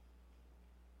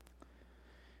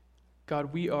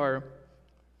God, we are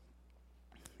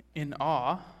in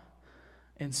awe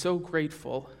and so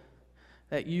grateful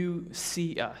that you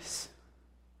see us.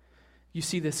 You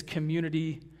see this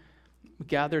community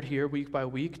gathered here week by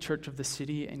week, Church of the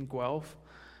City in Guelph,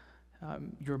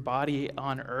 your body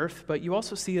on earth, but you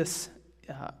also see us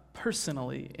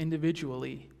personally,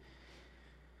 individually.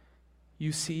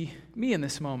 You see me in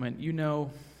this moment. You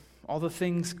know all the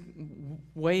things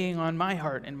weighing on my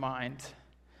heart and mind.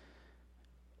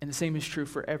 And the same is true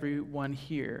for everyone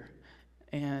here.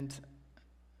 And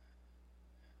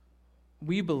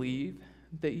we believe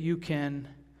that you can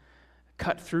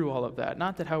cut through all of that.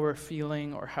 Not that how we're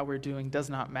feeling or how we're doing does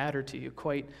not matter to you,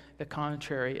 quite the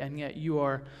contrary. And yet you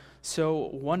are so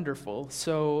wonderful,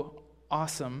 so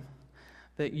awesome,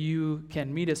 that you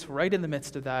can meet us right in the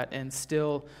midst of that and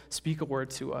still speak a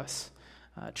word to us,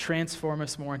 transform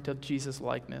us more into Jesus'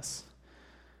 likeness.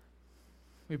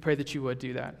 We pray that you would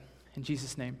do that. In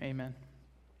Jesus' name, amen.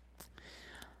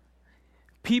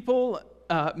 People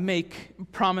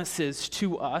make promises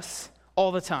to us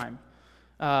all the time,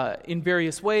 in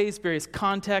various ways, various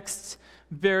contexts,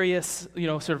 various,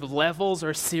 sort of levels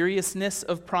or seriousness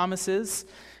of promises,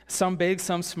 some big,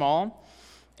 some small.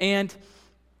 And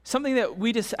something that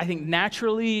we just, I think,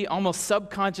 naturally, almost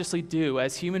subconsciously do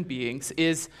as human beings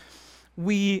is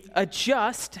we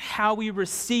adjust how we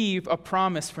receive a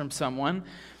promise from someone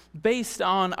based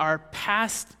on our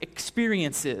past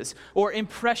experiences or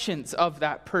impressions of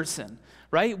that person,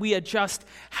 right? We adjust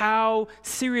how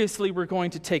seriously we're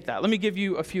going to take that. Let me give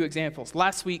you a few examples.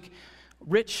 Last week,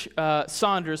 Rich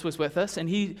Saunders was with us, and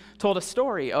he told a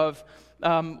story of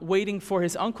waiting for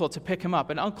his uncle to pick him up,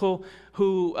 an uncle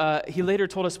who he later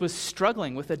told us was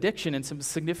struggling with addiction in some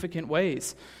significant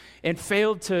ways and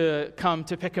failed to come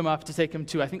to pick him up to take him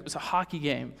to, I think it was a hockey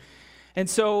game. And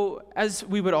so, as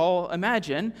we would all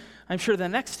imagine, I'm sure the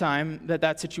next time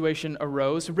that situation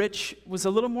arose, Rich was a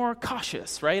little more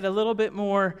cautious, right? A little bit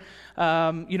more,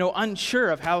 unsure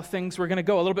of how things were going to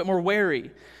go, a little bit more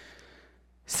wary.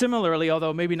 Similarly,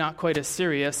 although maybe not quite as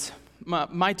serious,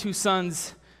 my two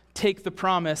sons take the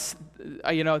promise,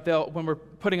 when we're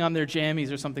putting on their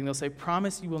jammies or something, they'll say,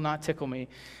 "Promise you will not tickle me."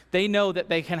 They know that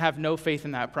they can have no faith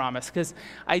in that promise because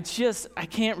I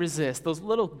can't resist those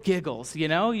little giggles,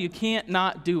 you can't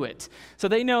not do it. So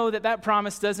they know that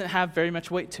promise doesn't have very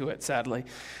much weight to it, sadly.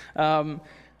 But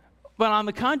on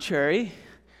the contrary,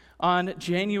 on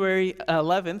January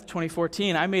 11th,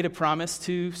 2014, I made a promise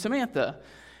to Samantha.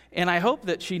 And I hope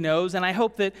that she knows, and I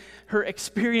hope that her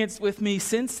experience with me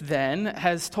since then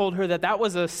has told her that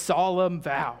was a solemn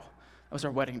vow. That was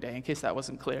our wedding day, in case that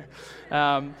wasn't clear.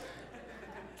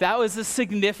 That was a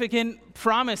significant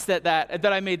promise that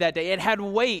I made that day. It had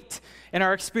weight, and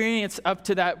our experience up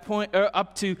to that point, or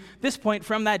up to this point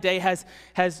from that day, has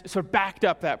sort of backed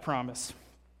up that promise.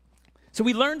 So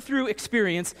we learn through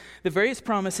experience that various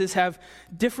promises have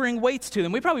differing weights to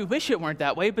them. We probably wish it weren't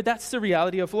that way, but that's the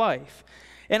reality of life.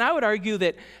 And I would argue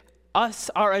that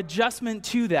our adjustment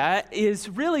to that is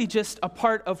really just a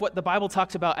part of what the Bible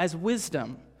talks about as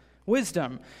wisdom.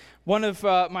 Wisdom. One of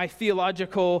my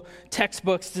theological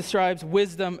textbooks describes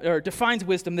wisdom, or defines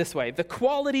wisdom this way: the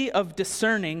quality of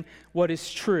discerning what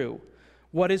is true,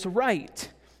 what is right,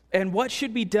 and what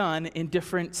should be done in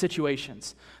different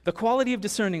situations. The quality of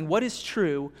discerning what is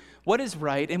true, what is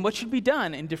right, and what should be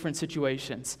done in different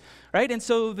situations, right? And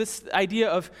so this idea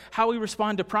of how we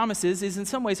respond to promises is in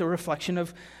some ways a reflection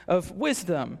of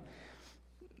wisdom.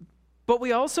 But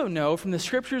we also know from the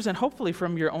scriptures and hopefully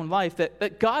from your own life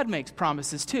that God makes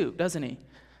promises too, doesn't he?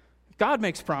 God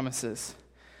makes promises.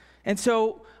 And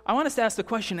so I want us to ask the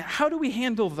question, how do we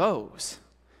handle those?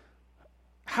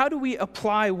 How do we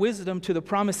apply wisdom to the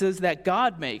promises that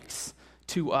God makes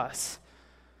to us?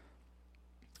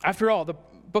 After all, the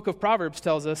book of Proverbs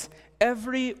tells us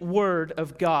every word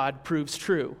of God proves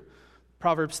true.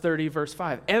 Proverbs 30, verse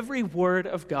 5. Every word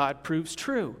of God proves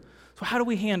true. So how do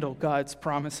we handle God's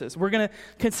promises? We're going to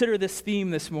consider this theme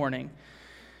this morning.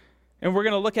 And we're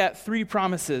going to look at 3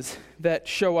 promises that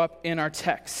show up in our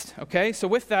text. Okay? So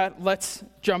with that, let's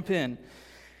jump in.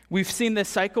 We've seen this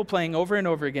cycle playing over and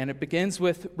over again. It begins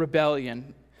with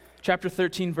rebellion. Chapter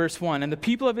 13, verse 1. And the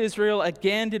people of Israel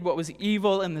again did what was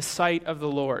evil in the sight of the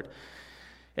Lord.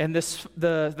 And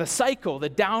the cycle, the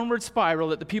downward spiral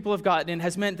that the people have gotten in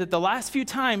has meant that the last few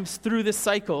times through this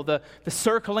cycle, the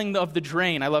circling of the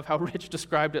drain, I love how Rich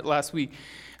described it last week.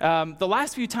 The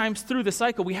last few times through the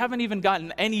cycle, we haven't even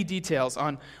gotten any details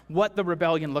on what the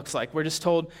rebellion looks like. We're just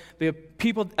told the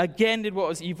people again did what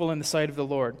was evil in the sight of the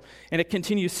Lord. And it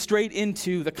continues straight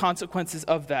into the consequences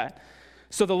of that.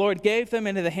 So the Lord gave them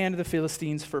into the hand of the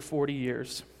Philistines for 40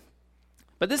 years.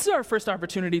 But this is our first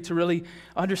opportunity to really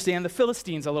understand the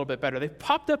Philistines a little bit better. They've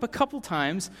popped up a couple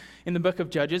times in the book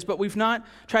of Judges, but we've not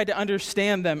tried to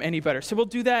understand them any better. So we'll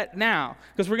do that now,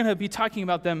 because we're going to be talking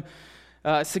about them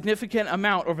a significant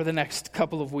amount over the next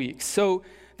couple of weeks. So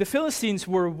the Philistines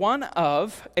were one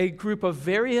of a group of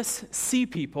various sea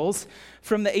peoples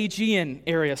from the Aegean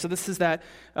area. So this is that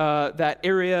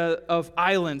area of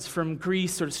islands from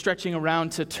Greece sort of stretching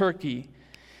around to Turkey.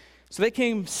 So they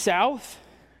came south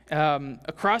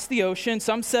across the ocean.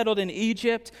 Some settled in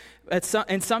Egypt,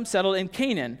 and some settled in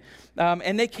Canaan.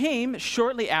 And they came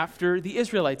shortly after the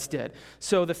Israelites did.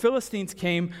 So the Philistines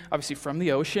came, obviously, from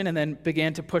the ocean and then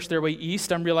began to push their way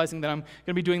east. I'm realizing that I'm going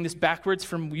to be doing this backwards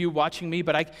from you watching me,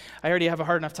 but I already have a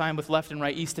hard enough time with left and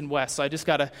right, east and west, so I just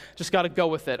gotta go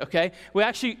with it, okay?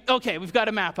 We've got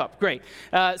a map up. Great.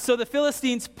 So the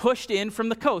Philistines pushed in from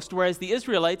the coast, whereas the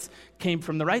Israelites came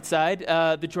from the right side,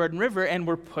 the Jordan River, and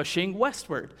were pushing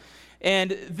westward.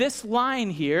 And this line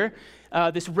here,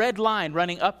 this red line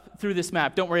running up through this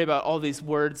map, don't worry about all these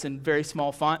words in very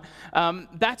small font,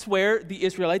 that's where the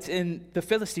Israelites and the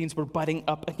Philistines were butting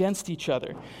up against each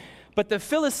other. But the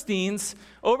Philistines,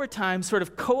 over time, sort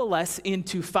of coalesce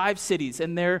into 5 cities,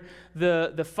 and they're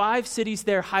the 5 cities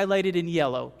there highlighted in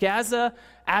yellow: Gaza,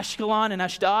 Ashkelon, and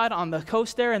Ashdod on the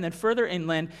coast there, and then further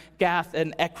inland, Gath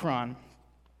and Ekron.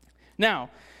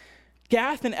 Now,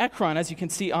 Gath and Ekron, as you can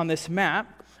see on this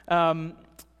map,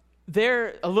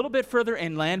 they're a little bit further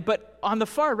inland, but on the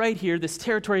far right here, this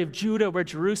territory of Judah where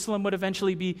Jerusalem would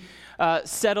eventually be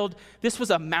settled, this was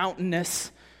a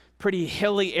mountainous, pretty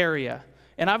hilly area.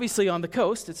 And obviously on the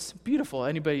coast, it's beautiful.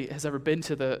 Anybody has ever been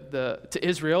to to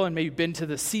Israel and maybe been to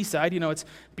the seaside, it's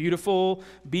beautiful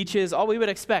beaches, all we would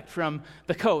expect from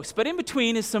the coast. But in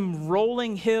between is some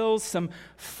rolling hills, some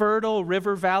fertile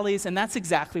river valleys, and that's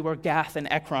exactly where Gath and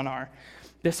Ekron are.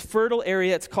 This fertile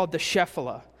area, it's called the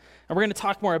Shephelah. And we're going to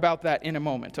talk more about that in a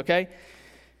moment, okay?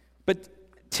 But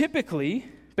typically,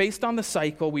 based on the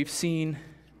cycle we've seen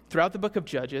throughout the book of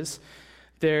Judges,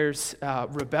 there's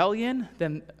rebellion,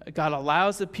 then God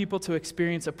allows the people to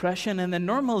experience oppression, and then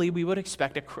normally we would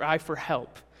expect a cry for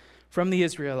help from the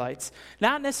Israelites.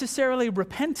 Not necessarily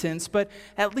repentance, but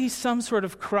at least some sort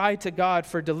of cry to God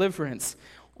for deliverance.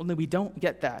 Only we don't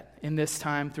get that in this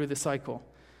time through the cycle.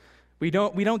 We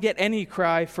don't get any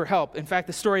cry for help. In fact,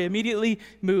 the story immediately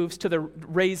moves to the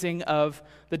raising of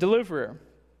the deliverer.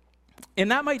 And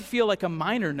that might feel like a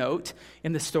minor note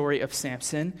in the story of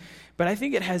Samson, but I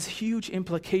think it has huge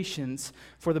implications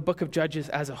for the book of Judges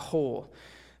as a whole.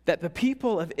 That the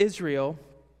people of Israel,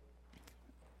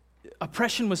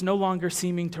 oppression was no longer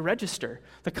seeming to register.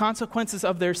 The consequences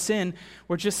of their sin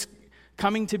were just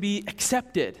coming to be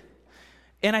accepted.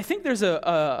 And I think there's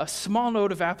a small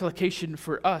note of application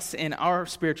for us in our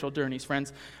spiritual journeys,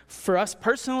 friends. For us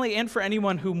personally and for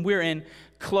anyone whom we're in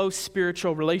close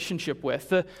spiritual relationship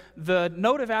with. The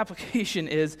note of application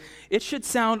is it should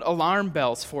sound alarm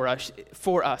bells for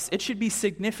us. It should be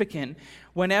significant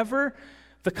whenever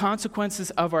the consequences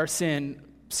of our sin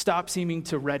stop seeming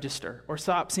to register or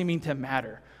stop seeming to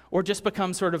matter or just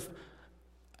become sort of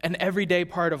an everyday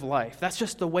part of life. That's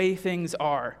just the way things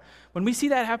are. When we see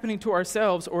that happening to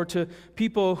ourselves or to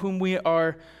people whom we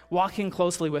are walking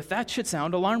closely with, that should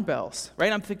sound alarm bells,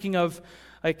 right? I'm thinking of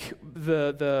like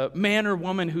the man or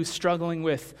woman who's struggling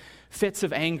with fits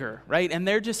of anger, right? And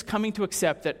they're just coming to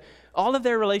accept that all of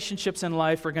their relationships in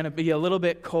life are going to be a little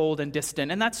bit cold and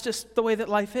distant, and that's just the way that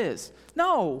life is.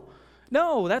 No,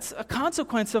 that's a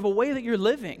consequence of a way that you're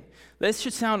living. This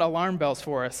should sound alarm bells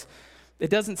for us. It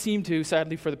doesn't seem to,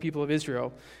 sadly, for the people of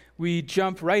Israel. We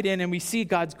jump right in and we see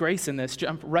God's grace in this,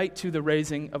 jump right to the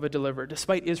raising of a deliverer,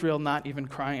 despite Israel not even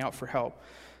crying out for help.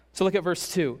 So look at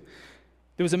verse 2.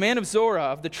 There was a man of Zorah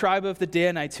of the tribe of the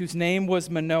Danites whose name was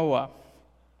Manoah,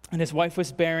 and his wife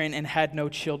was barren and had no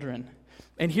children.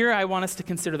 And here I want us to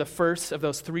consider the first of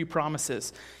those 3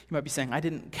 promises. You might be saying, I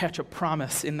didn't catch a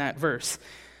promise in that verse.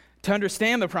 To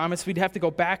understand the promise, we'd have to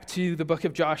go back to the book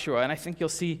of Joshua, and I think you'll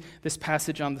see this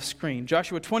passage on the screen.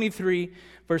 Joshua 23,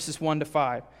 verses 1 to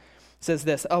 5 says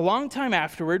this: A long time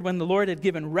afterward, when the Lord had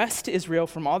given rest to Israel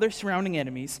from all their surrounding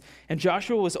enemies, and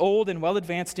Joshua was old and well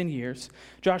advanced in years,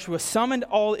 Joshua summoned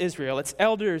all Israel, its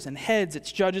elders and heads,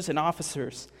 its judges and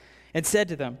officers, and said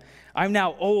to them, I'm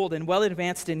now old and well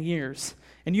advanced in years,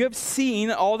 and you have seen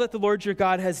all that the Lord your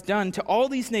God has done to all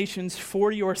these nations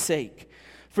for your sake.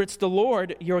 For it's the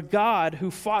Lord your God who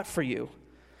fought for you.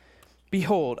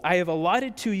 Behold, I have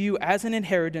allotted to you as an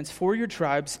inheritance for your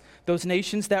tribes those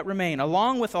nations that remain,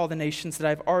 along with all the nations that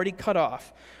I've already cut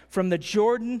off, from the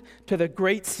Jordan to the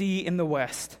great sea in the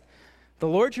west. The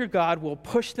Lord your God will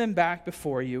push them back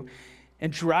before you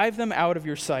and drive them out of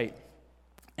your sight.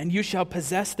 and you shall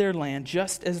possess their land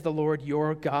just as the Lord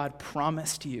your God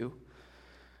promised you.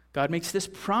 God makes this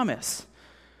promise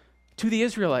to the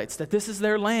Israelites that this is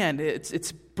their land.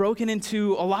 It's broken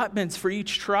into allotments for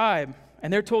each tribe,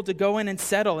 and they're told to go in and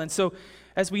settle. And so,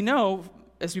 as we know,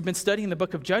 as we've been studying the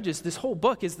book of Judges, this whole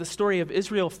book is the story of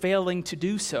Israel failing to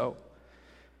do so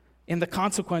and the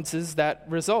consequences that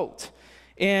result.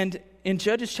 And in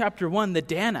Judges chapter 1, the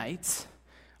Danites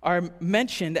are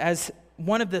mentioned as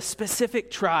one of the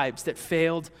specific tribes that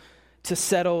failed to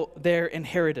settle their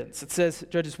inheritance. It says,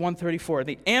 Judges 1:34,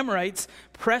 the Amorites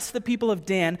pressed the people of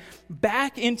Dan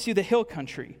back into the hill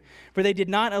country, for they did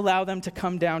not allow them to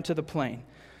come down to the plain.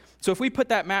 So if we put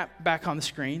that map back on the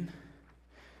screen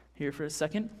here for a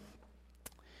second.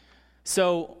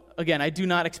 So again, I do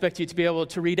not expect you to be able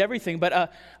to read everything,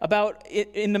 but about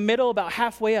in the middle, about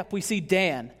halfway up, we see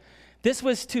Dan. This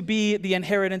was to be the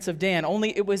inheritance of Dan,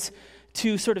 only it was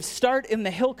to sort of start in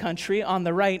the hill country on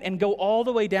the right and go all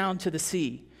the way down to the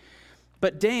sea.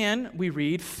 But Dan, we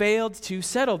read, failed to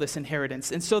settle this inheritance.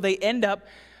 And so they end up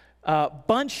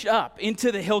bunched up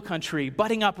into the hill country,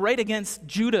 butting up right against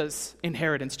Judah's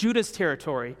inheritance, Judah's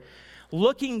territory,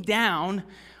 looking down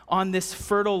on this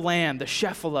fertile land, the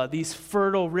Shephelah, these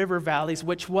fertile river valleys,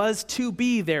 which was to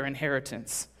be their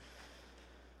inheritance.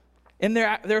 And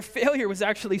their failure was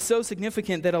actually so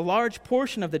significant that a large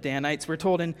portion of the Danites, we're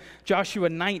told in Joshua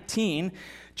 19,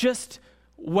 just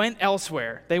went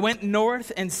elsewhere. They went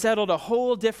north and settled a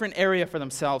whole different area for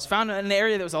themselves, found an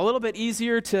area that was a little bit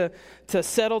easier to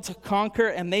settle, to conquer,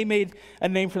 and they made a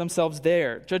name for themselves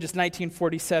there. Judges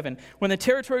 19:47. When the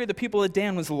territory of the people of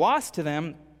Dan was lost to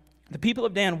them, the people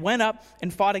of Dan went up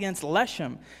and fought against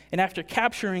Leshem, and after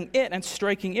capturing it and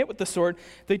striking it with the sword,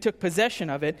 they took possession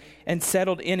of it and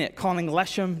settled in it, calling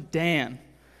Leshem Dan.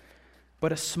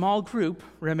 But a small group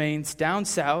remains down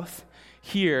south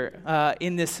here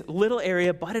in this little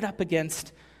area butted up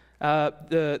against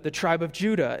the tribe of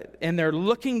Judah, and they're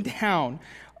looking down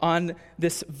on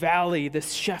this valley,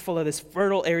 this Shephelah, this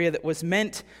fertile area that was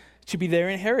meant to be their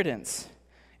inheritance.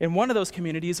 And one of those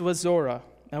communities was Zorah.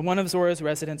 And one of Zorah's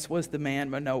residents was the man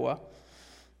Manoah.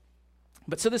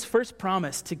 But so this first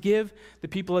promise to give the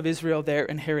people of Israel their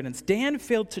inheritance, Dan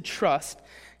failed to trust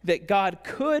that God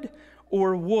could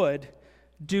or would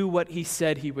do what he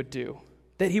said he would do,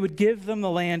 that he would give them the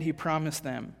land he promised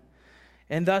them.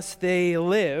 And thus they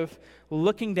live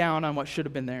looking down on what should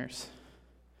have been theirs.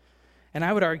 And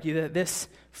I would argue that this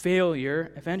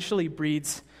failure eventually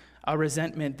breeds a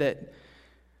resentment that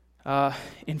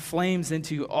inflames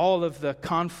into all of the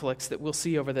conflicts that we'll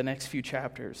see over the next few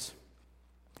chapters.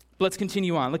 But let's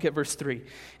continue on. Look at verse 3.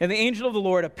 And the angel of the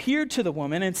Lord appeared to the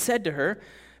woman and said to her,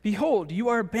 behold, you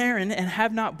are barren and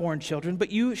have not borne children,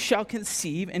 but you shall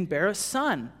conceive and bear a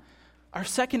son. Our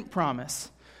second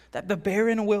promise, that the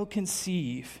barren will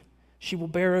conceive. She will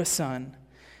bear a son.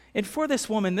 And for this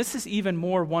woman, this is even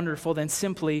more wonderful than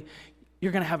simply,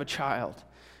 you're going to have a child.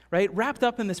 Right? Wrapped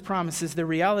up in this promise is the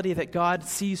reality that God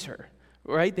sees her,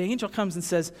 right? The angel comes and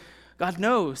says, God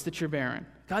knows that you're barren.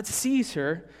 God sees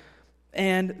her,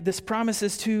 and this promise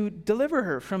is to deliver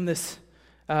her from this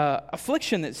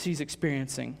affliction that she's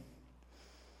experiencing.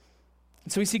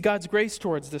 And so we see God's grace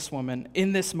towards this woman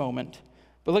in this moment.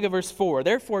 But look at verse 4.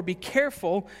 Therefore be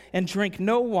careful and drink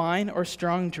no wine or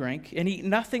strong drink, and eat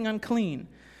nothing unclean.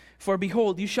 For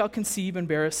behold, you shall conceive and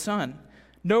bear a son.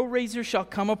 No razor shall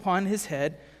come upon his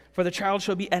head, for the child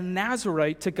shall be a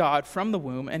Nazirite to God from the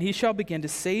womb, and he shall begin to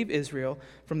save Israel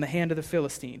from the hand of the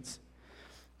Philistines.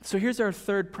 So here's our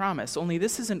third promise, only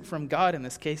this isn't from God in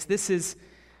this case. This is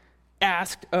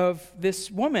asked of this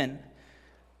woman.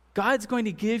 God's going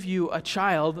to give you a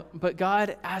child, but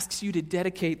God asks you to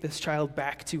dedicate this child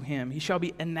back to him. He shall be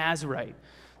a Nazirite.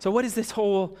 So what is this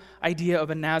whole idea of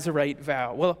a Nazirite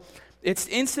vow? Well, it's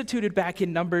instituted back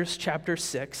in Numbers chapter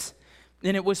 6.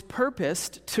 And it was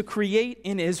purposed to create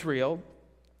in Israel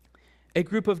a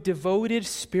group of devoted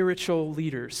spiritual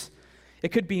leaders. It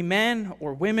could be men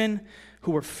or women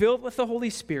who were filled with the Holy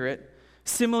Spirit,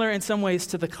 similar in some ways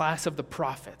to the class of the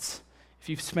prophets, if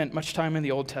you've spent much time in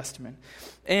the Old Testament.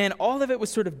 And all of it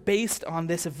was sort of based on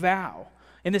this vow.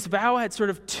 And this vow had sort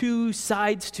of two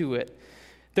sides to it.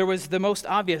 There was the most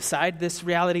obvious side, this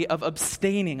reality of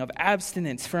abstaining, of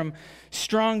abstinence from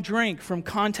strong drink, from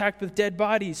contact with dead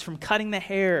bodies, from cutting the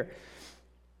hair.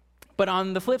 But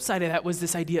on the flip side of that was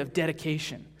this idea of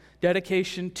dedication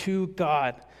to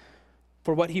God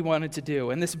for what he wanted to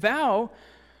do. And this vow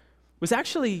was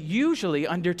actually usually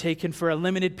undertaken for a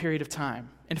limited period of time.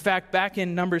 In fact, back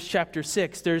in Numbers chapter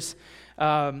 6, there's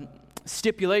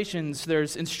stipulations,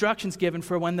 there's instructions given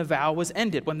for when the vow was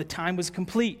ended, when the time was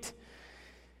complete.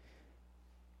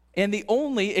 And the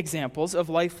only examples of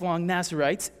lifelong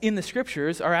Nazarites in the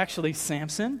scriptures are actually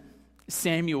Samson,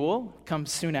 Samuel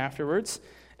comes soon afterwards,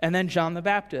 and then John the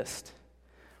Baptist.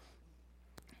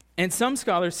 And some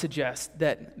scholars suggest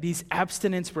that these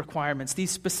abstinence requirements,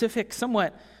 these specific,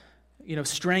 somewhat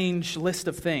strange list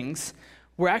of things,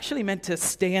 were actually meant to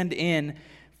stand in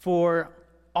for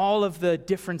all of the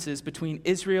differences between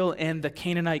Israel and the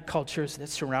Canaanite cultures that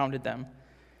surrounded them.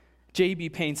 J.B.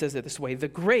 Payne says it this way: the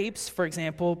grapes, for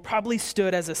example, probably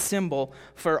stood as a symbol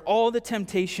for all the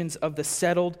temptations of the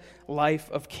settled life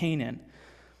of Canaan.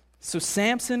 So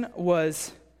Samson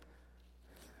was,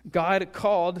 God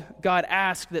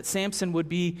asked that Samson would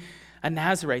be a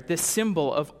Nazarite, this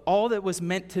symbol of all that was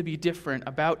meant to be different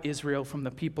about Israel from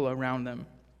the people around them.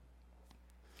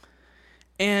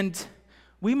 And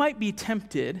we might be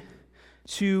tempted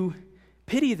to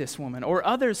pity this woman or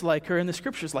others like her in the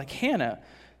scriptures, like Hannah,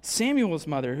 Samuel's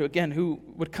mother, who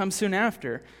would come soon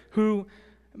after, who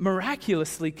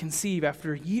miraculously conceive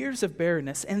after years of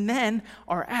barrenness and then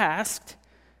are asked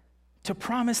to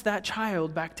promise that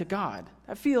child back to God.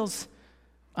 That feels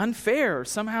unfair,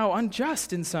 somehow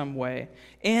unjust in some way.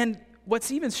 And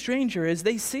what's even stranger is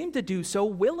they seem to do so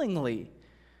willingly,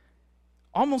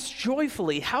 almost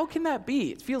joyfully. How can that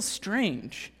be? It feels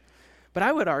strange. But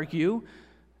I would argue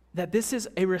that this is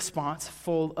a response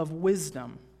full of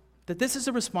wisdom.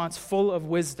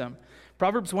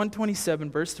 Proverbs 127,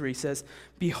 verse 3 says,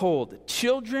 "Behold,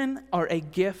 children are a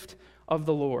gift of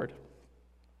the Lord."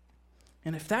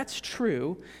 And if that's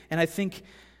true, and I think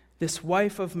this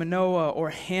wife of Manoah or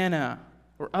Hannah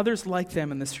or others like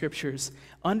them in the scriptures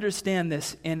understand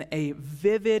this in a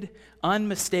vivid,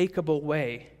 unmistakable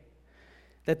way,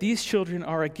 that these children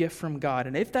are a gift from God.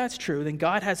 And if that's true, then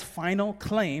God has final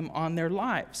claim on their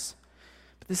lives.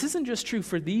 But this isn't just true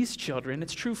for these children,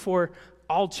 it's true for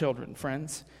all children,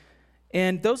 friends.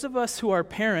 And those of us who are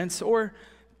parents, or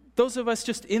those of us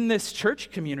just in this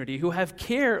church community who have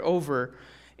care over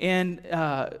and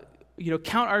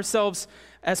count ourselves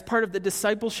as part of the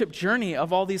discipleship journey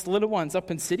of all these little ones up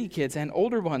in City Kids and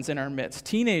older ones in our midst,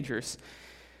 teenagers,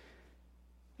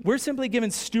 we're simply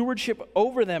given stewardship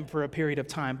over them for a period of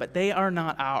time, but they are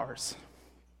not ours.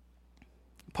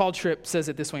 Paul Tripp says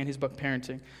it this way in his book,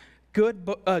 Parenting. Good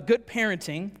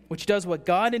parenting, which does what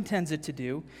God intends it to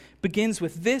do, begins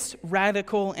with this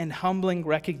radical and humbling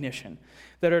recognition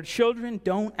that our children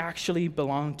don't actually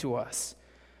belong to us.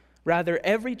 Rather,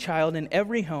 every child in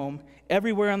every home,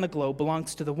 everywhere on the globe,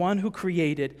 belongs to the one who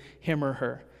created him or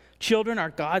her. Children are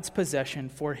God's possession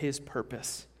for his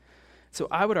purpose. So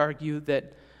I would argue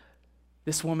that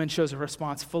this woman shows a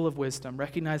response full of wisdom,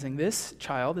 recognizing this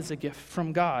child is a gift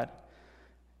from God.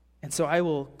 And so I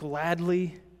will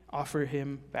gladly offer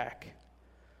him back.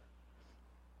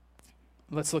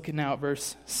 Let's look now at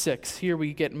verse 6. Here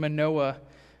we get Manoah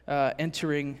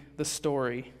entering the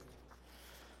story.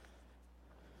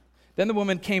 Then the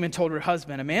woman came and told her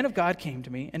husband, "A man of God came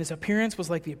to me, and his appearance was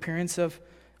like the appearance of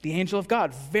the angel of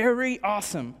God. Very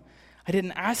awesome. I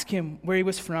didn't ask him where he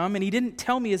was from, and he didn't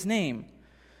tell me his name."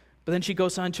 But then she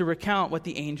goes on to recount what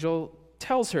the angel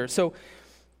tells her. So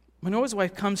Manoah's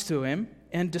wife comes to him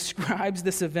and describes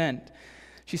this event.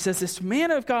 She says, "This man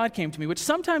of God came to me," which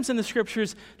sometimes in the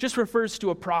scriptures just refers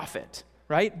to a prophet,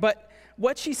 right? But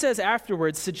what she says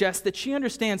afterwards suggests that she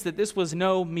understands that this was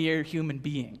no mere human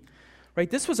being, right?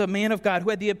 This was a man of God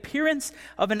who had the appearance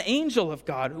of an angel of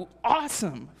God, who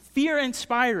awesome,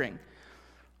 fear-inspiring.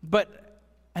 But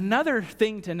another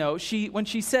thing to note, when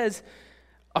she says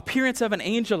appearance of an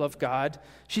angel of God,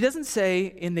 she doesn't say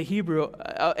in the Hebrew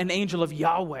an angel of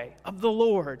Yahweh, of the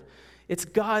Lord. It's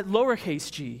God,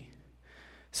 lowercase g.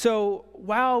 So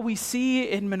while we see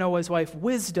in Manoah's wife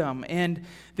wisdom and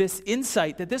this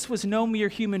insight that this was no mere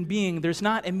human being, there's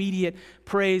not immediate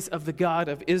praise of the God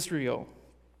of Israel.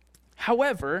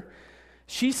 However,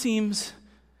 she seems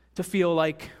to feel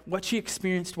like what she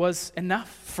experienced was enough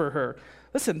for her.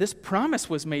 Listen, this promise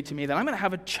was made to me that I'm going to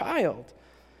have a child.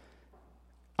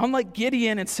 Unlike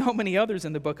Gideon and so many others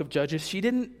in the book of Judges, she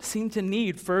didn't seem to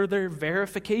need further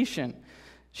verification.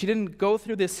 She didn't go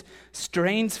through this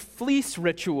strange fleece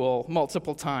ritual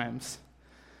multiple times.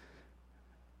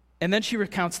 And then she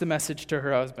recounts the message to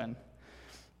her husband.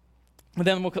 And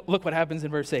then look what happens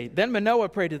in verse 8. Then Manoah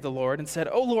prayed to the Lord and said,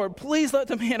 "O Lord, please let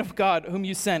the man of God whom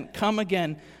you sent come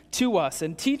again to us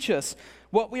and teach us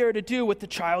what we are to do with the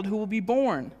child who will be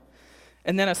born."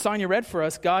 And then as Sonia read for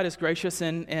us, God is gracious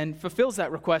and fulfills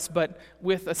that request, but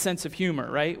with a sense of humor,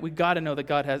 right? We got to know that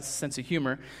God has a sense of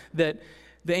humor, that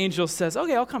the angel says,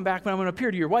 okay, I'll come back, but I'm going to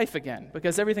appear to your wife again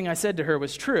because everything I said to her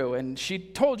was true, and she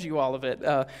told you all of it.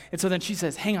 And so then she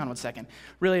says, hang on 1 second.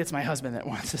 Really, it's my husband that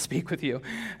wants to speak with you.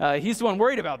 He's the one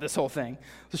worried about this whole thing.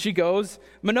 So she goes.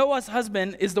 Manoah's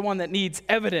husband is the one that needs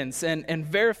evidence and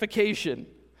verification.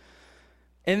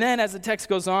 And then as the text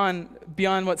goes on,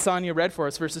 beyond what Sonia read for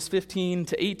us, verses 15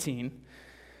 to 18,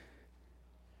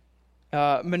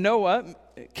 Manoah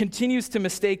continues to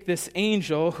mistake this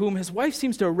angel, whom his wife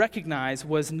seems to recognize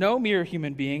was no mere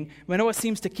human being. Manoah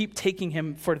seems to keep taking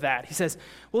him for that. He says,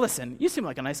 well, listen, you seem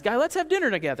like a nice guy. Let's have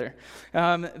dinner together.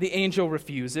 The angel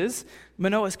refuses.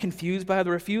 Manoah is confused by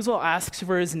the refusal, asks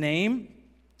for his name.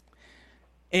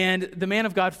 And the man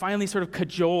of God finally sort of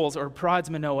cajoles or prods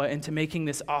Manoah into making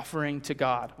this offering to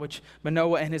God, which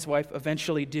Manoah and his wife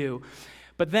eventually do.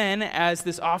 But then, as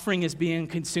this offering is being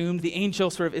consumed, the angel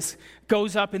sort of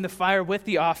goes up in the fire with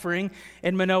the offering,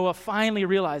 and Manoah finally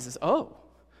realizes, oh,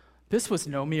 this was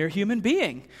no mere human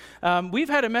being. We've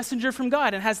had a messenger from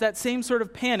God, and has that same sort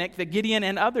of panic that Gideon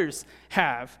and others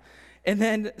have. And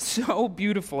then, so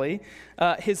beautifully,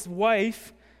 his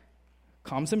wife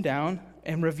calms him down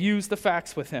and reviews the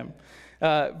facts with him.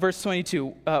 Verse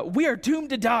 22, we are doomed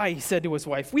to die, he said to his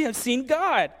wife. We have seen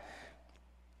God.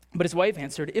 But his wife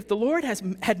answered, if the Lord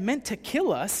had meant to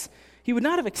kill us, he would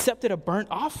not have accepted a burnt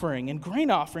offering and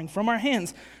grain offering from our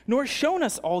hands, nor shown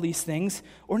us all these things,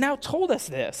 or now told us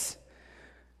this.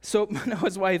 So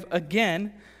Manoah's wife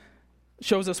again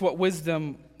shows us what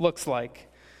wisdom looks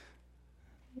like.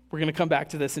 We're going to come back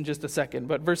to this in just a second.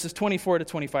 But verses 24 to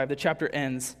 25, the chapter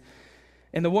ends.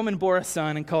 And the woman bore a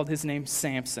son and called his name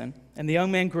Samson. And the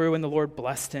young man grew, and the Lord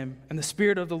blessed him. And the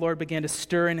Spirit of the Lord began to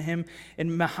stir in him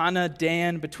in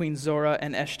Mahaneh-dan between Zorah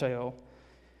and Eshtaol.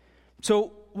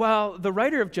 So while the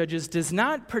writer of Judges does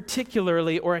not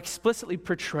particularly or explicitly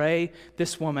portray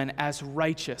this woman as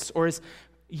righteous or as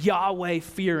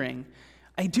Yahweh-fearing,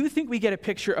 I do think we get a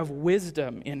picture of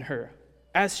wisdom in her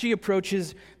as she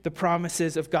approaches the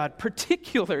promises of God,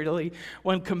 particularly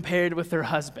when compared with her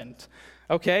husband.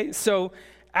 Okay, so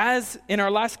as in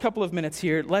our last couple of minutes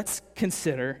here, let's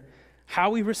consider how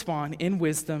we respond in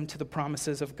wisdom to the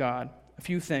promises of God. A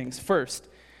few things. First,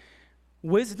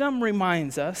 wisdom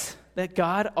reminds us that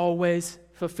God always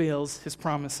fulfills his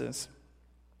promises.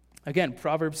 Again,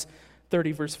 Proverbs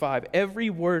 30, verse 5, every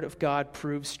word of God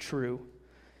proves true.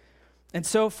 And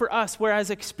so for us, whereas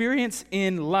experience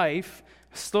in life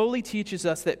slowly teaches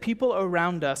us that people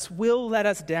around us will let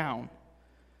us down,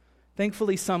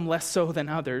 thankfully, some less so than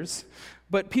others.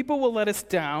 But people will let us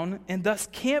down and thus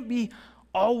can't be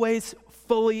always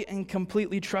fully and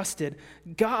completely trusted.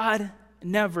 God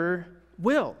never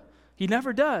will. He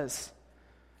never does.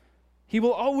 He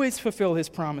will always fulfill his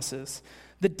promises.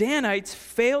 The Danites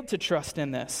failed to trust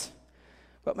in this.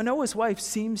 But Manoah's wife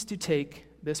seems to take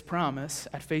this promise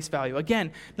at face value.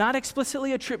 Again, not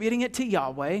explicitly attributing it to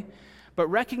Yahweh, but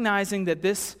recognizing that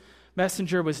this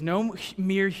messenger was no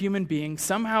mere human being,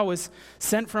 somehow was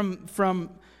sent from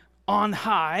on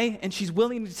high, and she's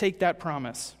willing to take that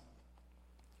promise.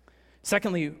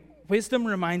 Secondly, wisdom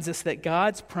reminds us that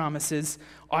God's promises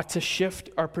ought to shift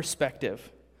our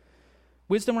perspective.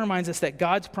 Wisdom reminds us that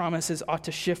God's promises ought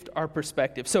to shift our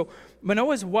perspective. So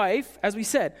Manoah's wife, as we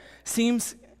said,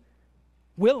 seems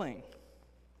willing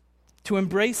to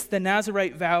embrace the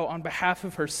Nazirite vow on behalf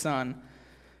of her son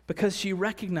because she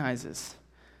recognizes,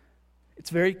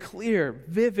 it's very clear,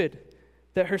 vivid,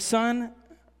 that her son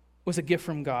was a gift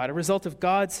from God, a result of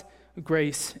God's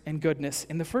grace and goodness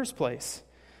in the first place.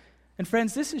 And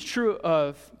friends, this is true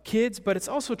of kids, but it's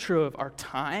also true of our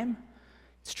time.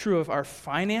 It's true of our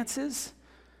finances,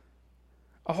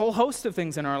 a whole host of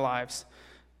things in our lives.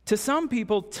 To some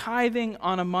people, tithing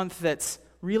on a month that's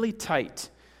really tight,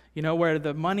 where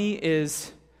the money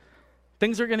is,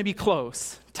 things are going to be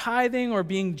close. Tithing or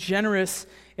being generous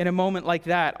in a moment like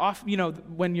that,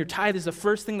 when your tithe is the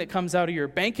first thing that comes out of your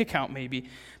bank account maybe,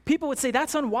 people would say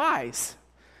that's unwise,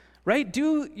 right?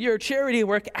 Do your charity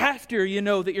work after you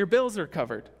know that your bills are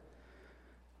covered.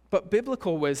 But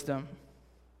biblical wisdom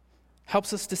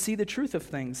helps us to see the truth of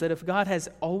things, that if God has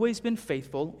always been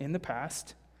faithful in the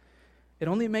past, it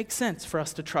only makes sense for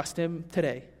us to trust him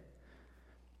today.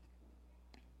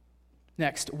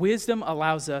 Next, wisdom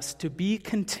allows us to be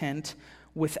content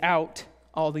without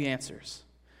all the answers.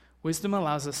 Wisdom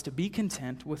allows us to be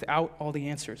content without all the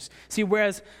answers. See,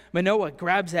 whereas Manoah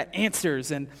grabs at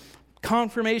answers and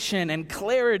confirmation and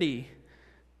clarity,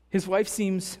 his wife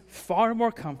seems far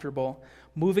more comfortable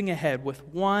moving ahead with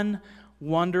one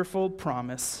wonderful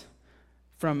promise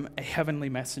from a heavenly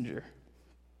messenger.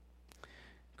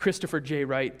 Christopher J.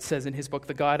 Wright says in his book,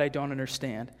 The God I Don't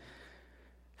Understand,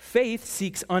 Faith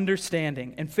seeks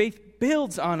understanding, and faith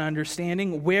builds on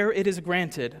understanding where it is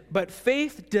granted. But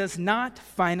faith does not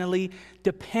finally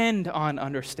depend on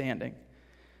understanding.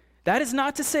 That is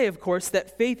not to say, of course,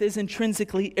 that faith is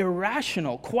intrinsically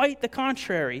irrational. Quite the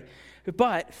contrary.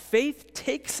 But faith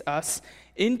takes us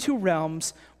into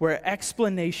realms where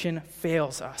explanation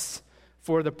fails us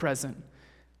for the present.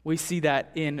 We see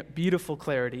that in beautiful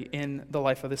clarity in the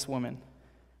life of this woman.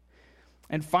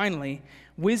 And finally,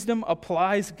 wisdom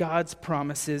applies God's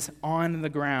promises on the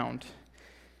ground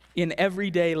in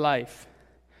everyday life.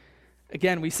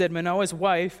 Again, we said Manoah's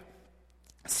wife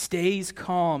stays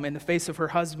calm in the face of her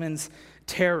husband's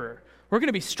terror. We're going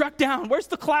to be struck down. Where's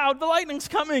the cloud? The lightning's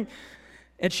coming.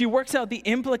 And she works out the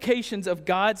implications of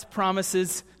God's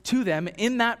promises to them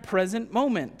in that present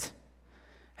moment.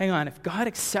 Hang on, if God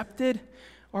accepted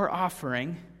our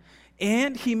offering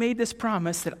and he made this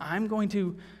promise that I'm going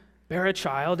to bear a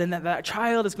child and that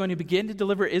child is going to begin to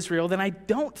deliver Israel, then I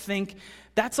don't think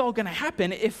that's all going to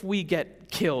happen if we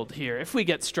get killed here, if we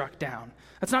get struck down.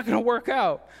 That's not going to work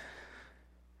out.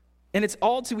 And it's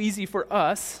all too easy for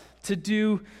us to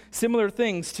do similar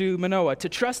things to Manoah, to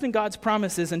trust in God's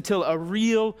promises until a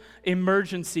real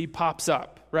emergency pops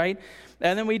up, right?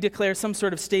 And then we declare some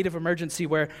sort of state of emergency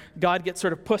where God gets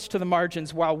sort of pushed to the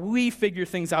margins while we figure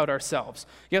things out ourselves.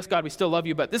 Yes, God, we still love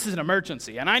you, but this is an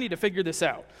emergency, and I need to figure this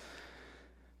out.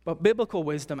 But biblical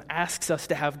wisdom asks us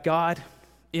to have God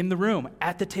in the room,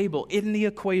 at the table, in the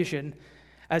equation,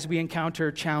 as we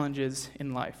encounter challenges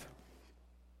in life.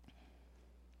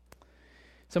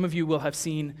 Some of you will have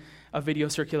seen a video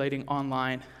circulating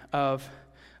online of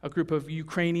a group of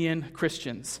Ukrainian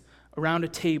Christians around a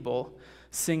table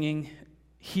singing,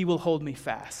 "He Will Hold Me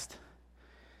Fast."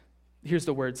 Here's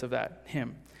the words of that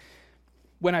hymn.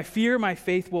 "When I fear my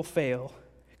faith will fail,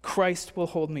 Christ will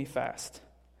hold me fast.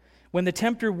 When the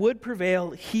tempter would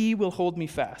prevail, he will hold me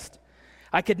fast.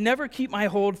 I could never keep my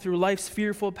hold through life's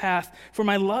fearful path, for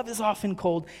my love is often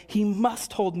cold. He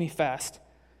must hold me fast.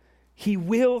 He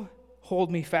will hold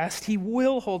me fast. He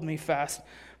will hold me fast.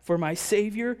 For my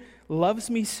Savior loves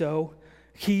me so,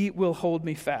 he will hold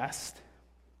me fast."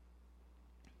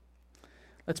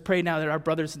 Let's pray now that our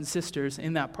brothers and sisters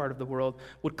in that part of the world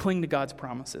would cling to God's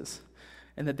promises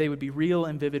and that they would be real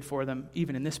and vivid for them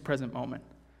even in this present moment.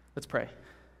 Let's pray.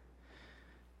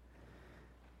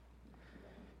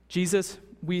 Jesus,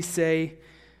 we say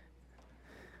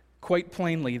quite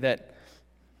plainly that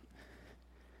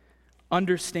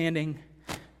understanding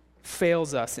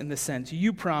fails us in the sense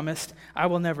you promised, "I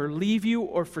will never leave you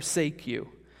or forsake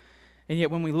you." And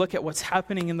yet when we look at what's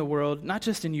happening in the world, not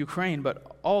just in Ukraine,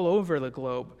 but all over the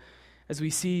globe, as we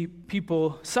see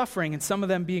people suffering and some of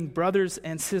them being brothers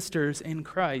and sisters in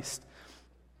Christ,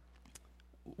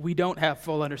 we don't have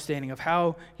full understanding of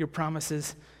how your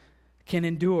promises can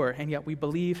endure, and yet we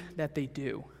believe that they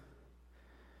do.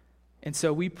 And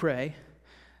so we pray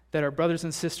that our brothers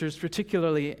and sisters,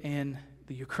 particularly in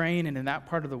the Ukraine and in that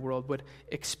part of the world, would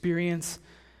experience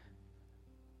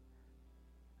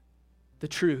the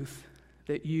truth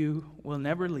that you will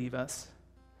never leave us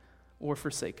or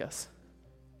forsake us.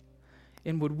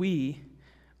 And would we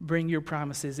bring your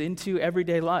promises into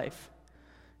everyday life,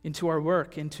 into our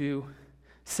work, into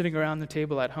sitting around the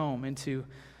table at home, into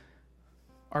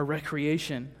our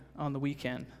recreation on the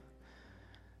weekend.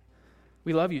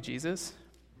 We love you, Jesus.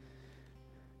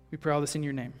 We pray all this in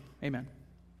your name. Amen.